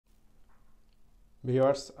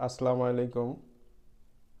Viewers, Assalamu alaikum.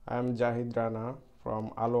 I am Jahid Rana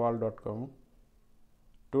from Alowworld.com.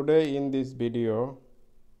 Today in this video,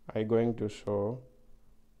 I am going to show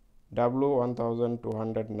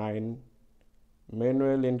W1209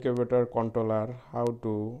 manual incubator controller how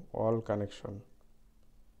to all connection.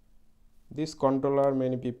 This controller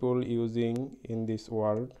many people using in this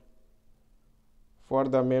world. For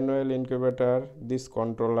the manual incubator, this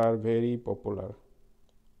controller very popular.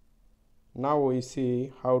 Now we see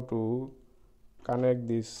how to connect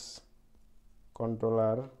this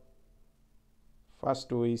controller.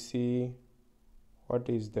 First we see what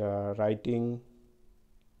is the writing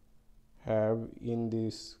have in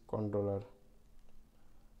this controller.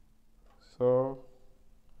 So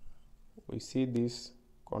we see this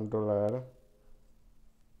controller,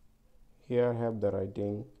 here have the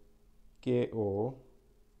writing KO,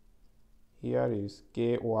 here is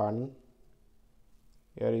K1,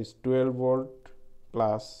 here is 12 volt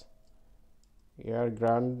plus, here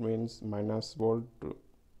ground means minus volt to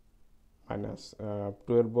minus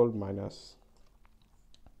 12 volt minus.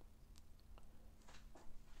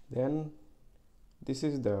 Then this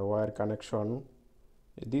is the wire connection.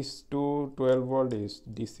 This to 12 volt is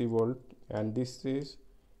DC volt and this is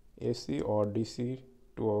AC or DC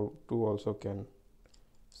to also can.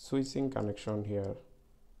 Switching connection here,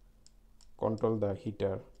 control the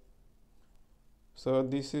heater. So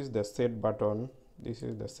this is the set button,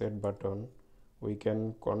 we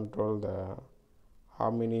can control the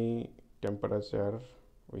how many temperature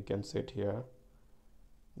we can set here.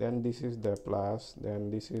 Then this is the plus,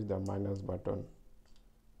 then this is the minus button,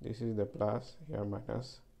 this is the plus, here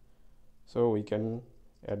minus. So we can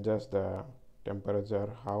adjust the temperature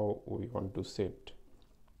how we want to set.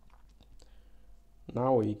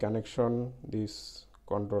 Now we connection this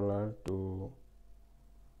controller to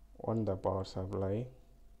on the power supply.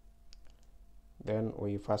 Then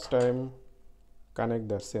we first time connect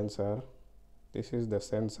the sensor. This is the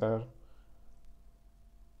sensor.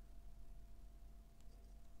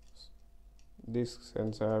 This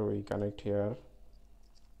sensor we connect here.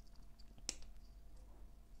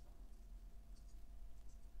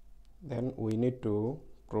 Then we need to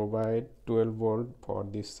provide 12 volt for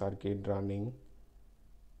this circuit running.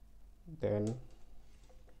 Then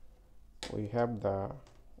we have the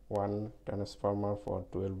one transformer for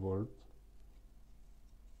 12 volt.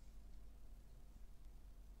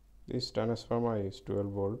 This transformer is 12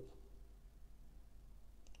 volt.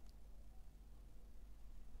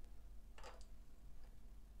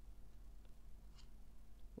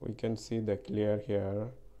 We can see the clear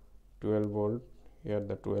here 12 volt, here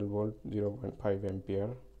the 12 volt 0.5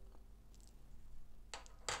 ampere.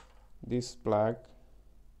 This plug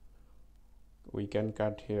we can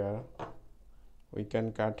cut here,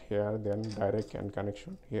 then direct and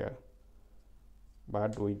connection here,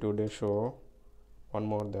 but we today show one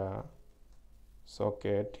more the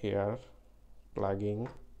socket here plugging.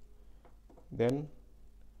 Then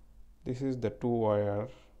this is the two wire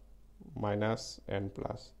minus and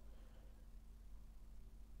plus.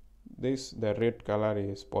 This the red color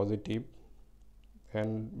is positive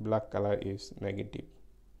and black color is negative.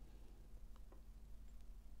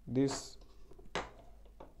 This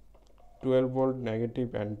 12 volt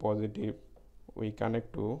negative and positive we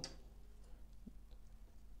connect to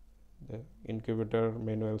the incubator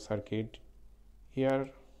manual circuit.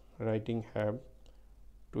 Here writing have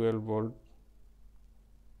 12 volt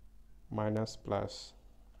minus plus,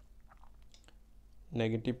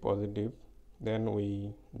 negative positive. Then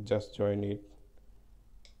we just join it.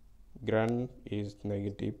 Ground is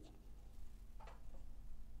negative.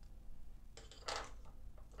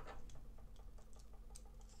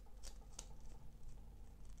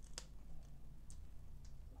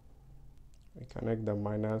 We connect the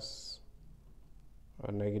minus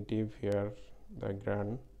or negative here, the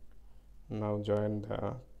ground. Now join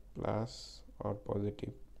the plus or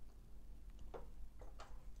positive.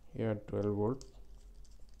 Here 12 volt.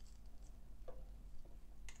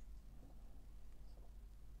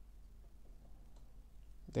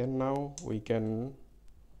 Then now we can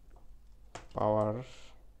power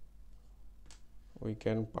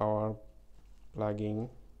plugging,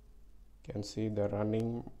 can see the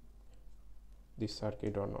running this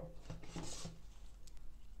circuit or not.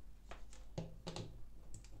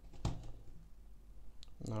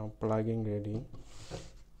 Now plugging ready.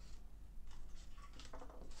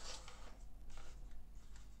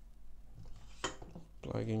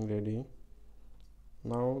 Plugging ready.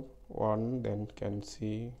 Now one then can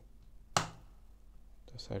see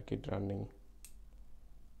the circuit running.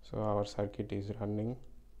 So our circuit is running.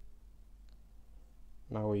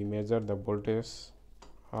 Now we measure the voltage,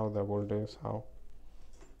 how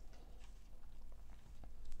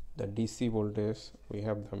the DC voltage. We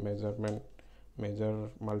have the measure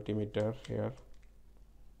multimeter here,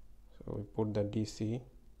 so we put the DC.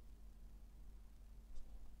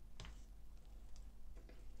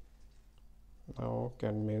 Now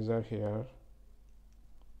can measure here.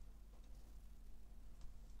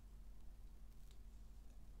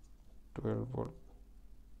 $12V.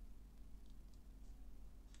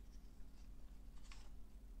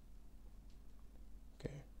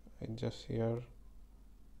 Okay, I just here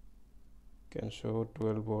can show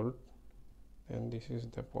 12V, and this is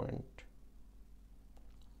the point.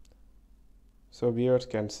 So viewers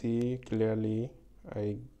can see clearly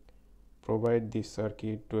I provide this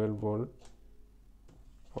circuit 12V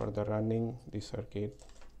for the running this circuit.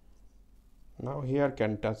 Now here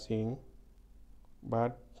can touching,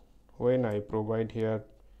 but when I provide here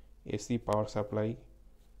AC power supply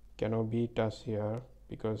cannot be touched here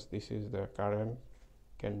because this is the current,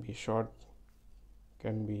 can be short,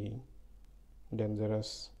 can be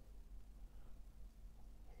dangerous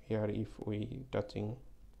here if we touching.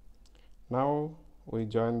 Now we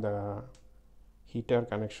join the heater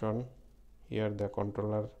connection. Here the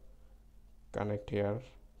controller connect here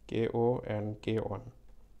KO and K1.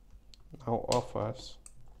 Now off us.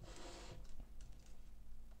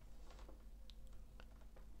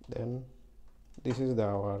 Then this is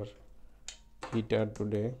our heater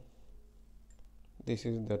today. This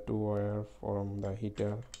is the 2 wire from the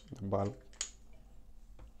heater, the bulb.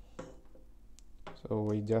 So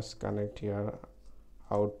we just connect here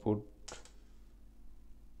output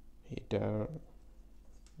heater.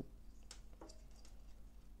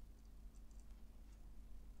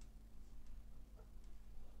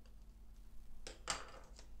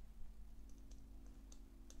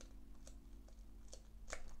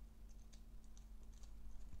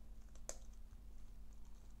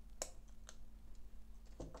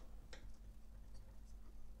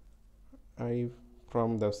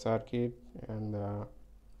 From the circuit and the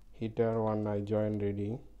heater one I join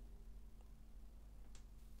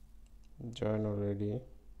already.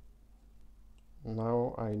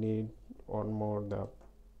 Now I need one more the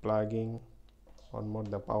plugging, one more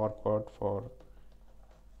the power cord for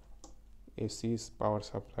AC's power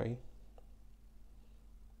supply.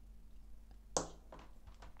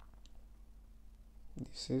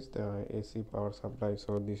 This is the AC power supply,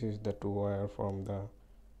 so this is the 2 wire from the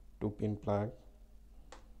 2-pin plug.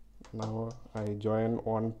 Now I join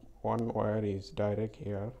one wire is direct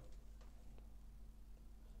here.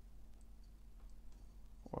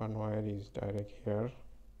 One wire is direct here.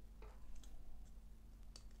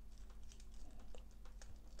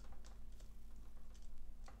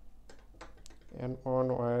 And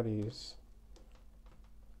one wire is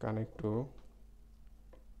connect to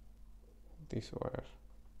this wire.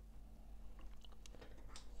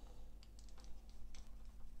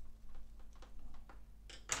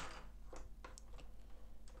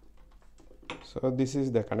 So this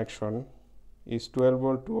is the connection. Is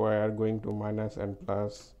 12V 2 wire going to minus and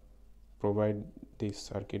plus, provide this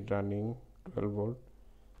circuit running 12V.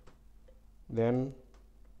 Then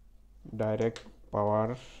direct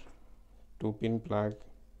power 2-pin plug,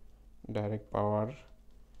 direct power,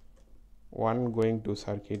 one going to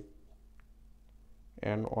circuit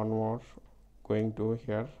and one more going to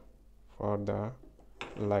here for the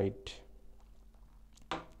light.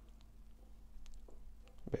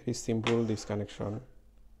 Very simple this connection.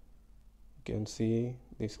 You can see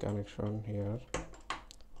this connection here.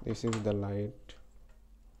 This is the light.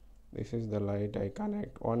 This is the light I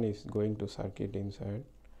connect. One is going to circuit inside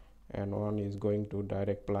and one is going to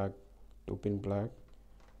direct plug, 2-pin plug.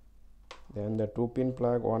 Then the 2-pin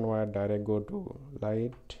plug, one wire direct go to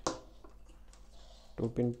light,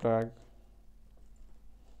 2-pin plug.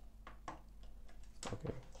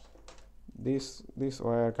 Okay. This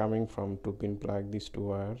wire coming from 2-pin plug, these 2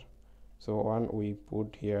 wire. So one we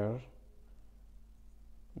put here,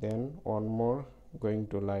 then one more going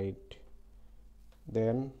to light.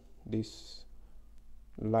 Then this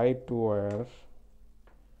light 2 wire,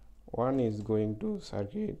 one is going to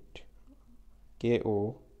circuit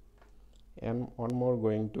KO and one more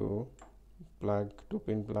going to plug,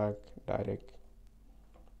 2-pin plug direct.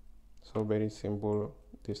 So very simple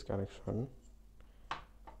this connection.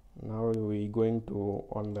 Now we going to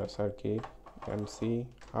on the circuit and see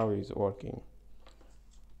how is working.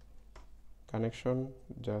 Connection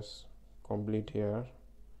just complete here.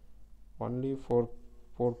 Only 4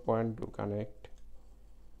 point to connect.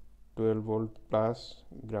 12V plus,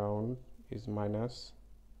 ground is minus,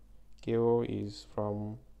 KO is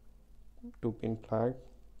from 2-pin plug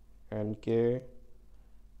and K1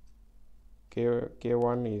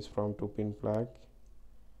 is from 2-pin plug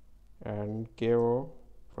and KO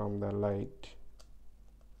from the light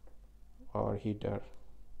or heater.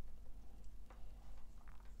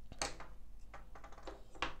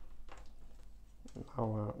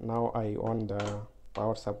 Now I on the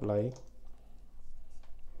power supply.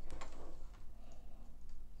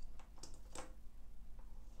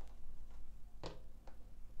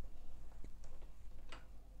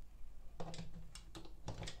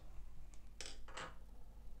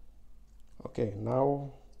 Okay,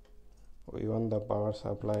 now we on the power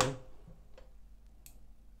supply,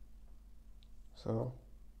 so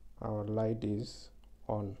our light is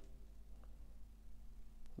on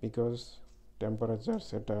because temperature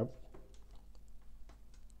setup.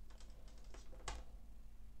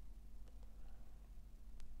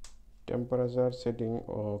 Temperature setting,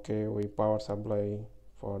 okay, we power supply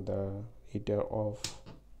for the heater off,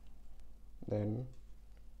 then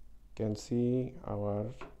can see our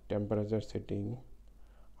temperature setting,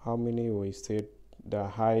 how many we set. The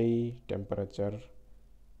high temperature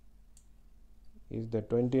is the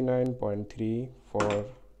 29.3 for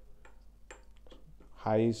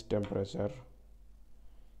highest temperature.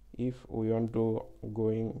 If we want to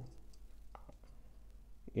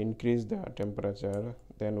increase the temperature,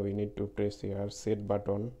 then we need to press here set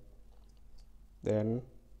button, then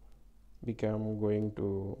become going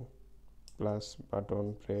to plus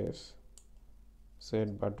button, press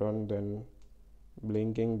set button, then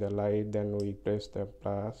blinking the light, then we press the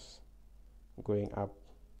plus, going up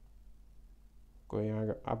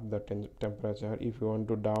the temperature. If you want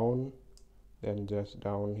to down, then just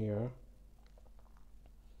down here.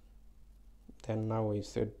 Then now we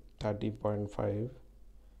set 30.5.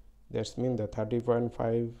 That means the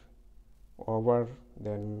 30.5 over,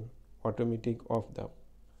 then automatic off the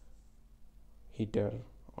heater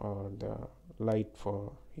or the light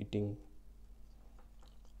for heating.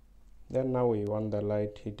 Then now we want the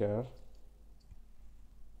light heater.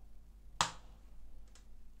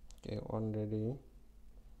 Okay, on ready.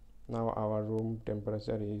 Now our room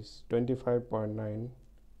temperature is 25.9.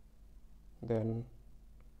 Then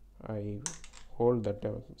I hold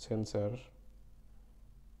the sensor,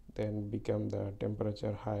 then become the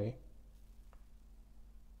temperature high.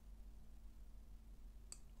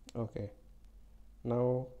 Okay,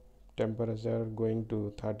 now temperature going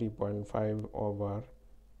to 30.5 over,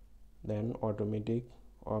 then automatic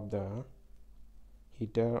of the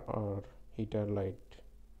heater or heater light.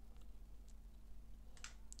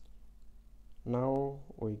 Now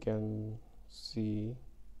we can see,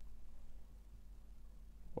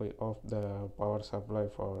 we off the power supply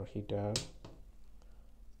for heater,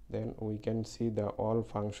 then we can see the all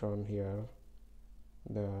function here,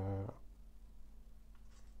 the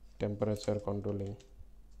temperature controlling.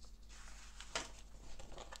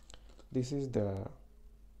 This is the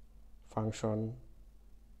function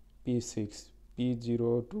P6,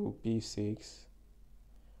 P0 to P6,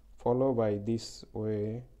 follow by this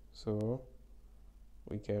way, so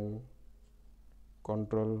we can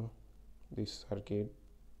control this circuit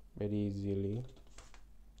very easily.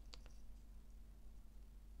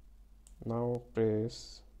 Now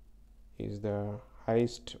press is the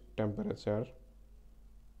highest temperature,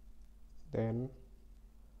 then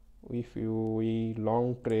if we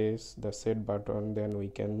long press the set button, then we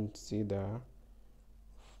can see the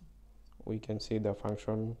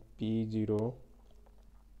function P0.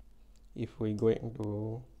 If we go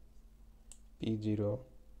into P0,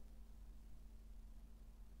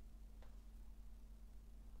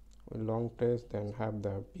 we long press, then have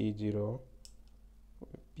the P0,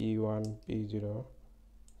 P1, P0,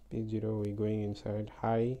 P0. We going inside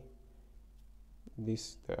high,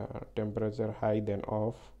 this temperature high, then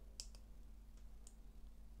off.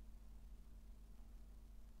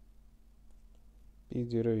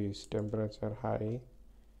 P0 is temperature high,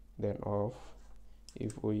 then off.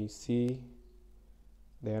 If we see,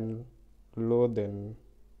 then low, then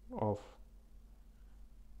off.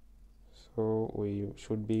 So we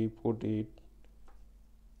should be put it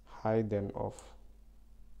high, then off.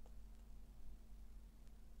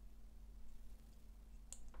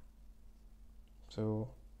 So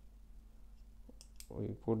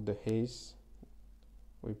we put the haze,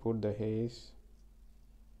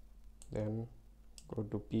 then go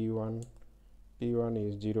to P1. P1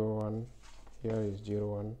 is 01, here is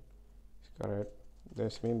 01, is correct.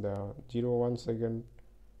 That means the 0 1 second,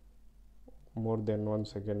 more than 1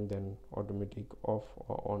 second, then automatic off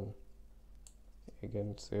or on.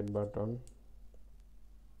 Again set button,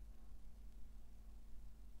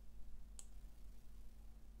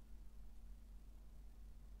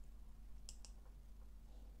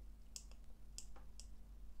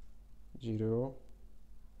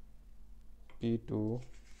 P2,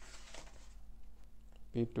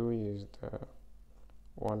 P2 is the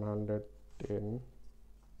 110.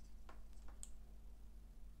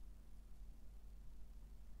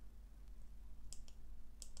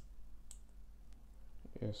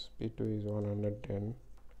 Yes, P2 is 110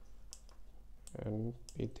 and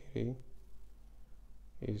P3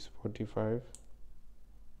 is 45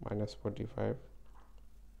 minus 45.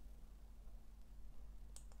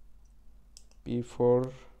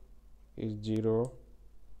 P4 is 0.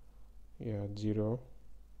 Yeah, 0.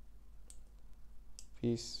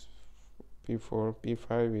 P4,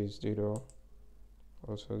 P5 is 0,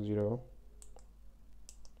 also 0.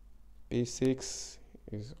 P6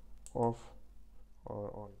 is off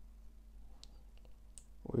or on.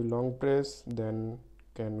 We long press, then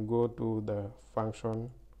can go to the function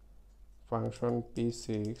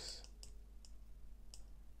P6.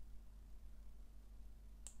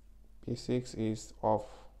 P6 is off.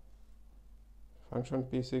 Function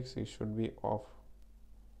P6 it should be off.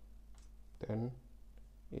 Then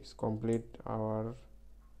is complete our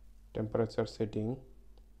temperature setting.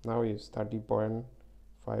 Now is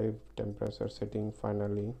 30.5 temperature setting.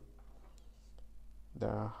 Finally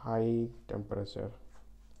the high temperature.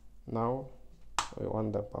 Now we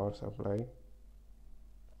on the power supply.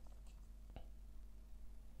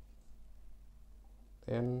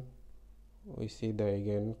 Then we see the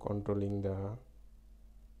again controlling the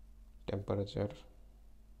temperature.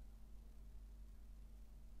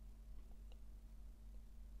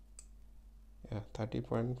 Yeah,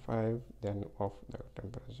 30.5, then off the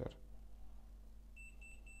temperature.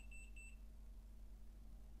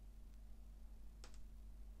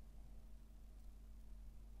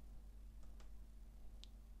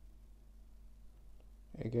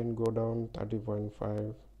 Again go down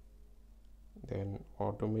 30.5, then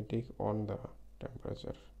automatic on the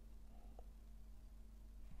temperature.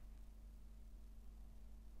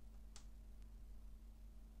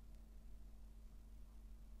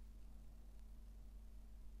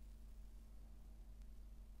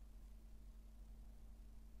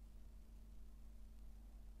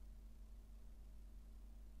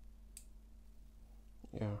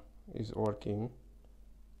 Yeah, is working.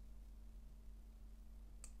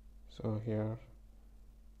 So here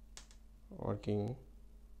working.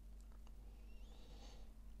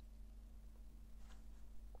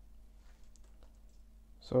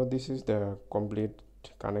 So this is the complete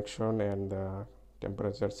connection and the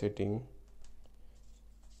temperature setting.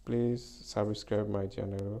 Please subscribe my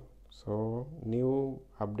channel so new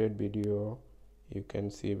update video you can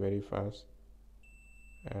see very fast.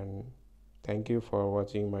 And thank you for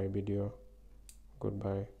watching my video.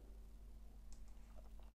 Goodbye.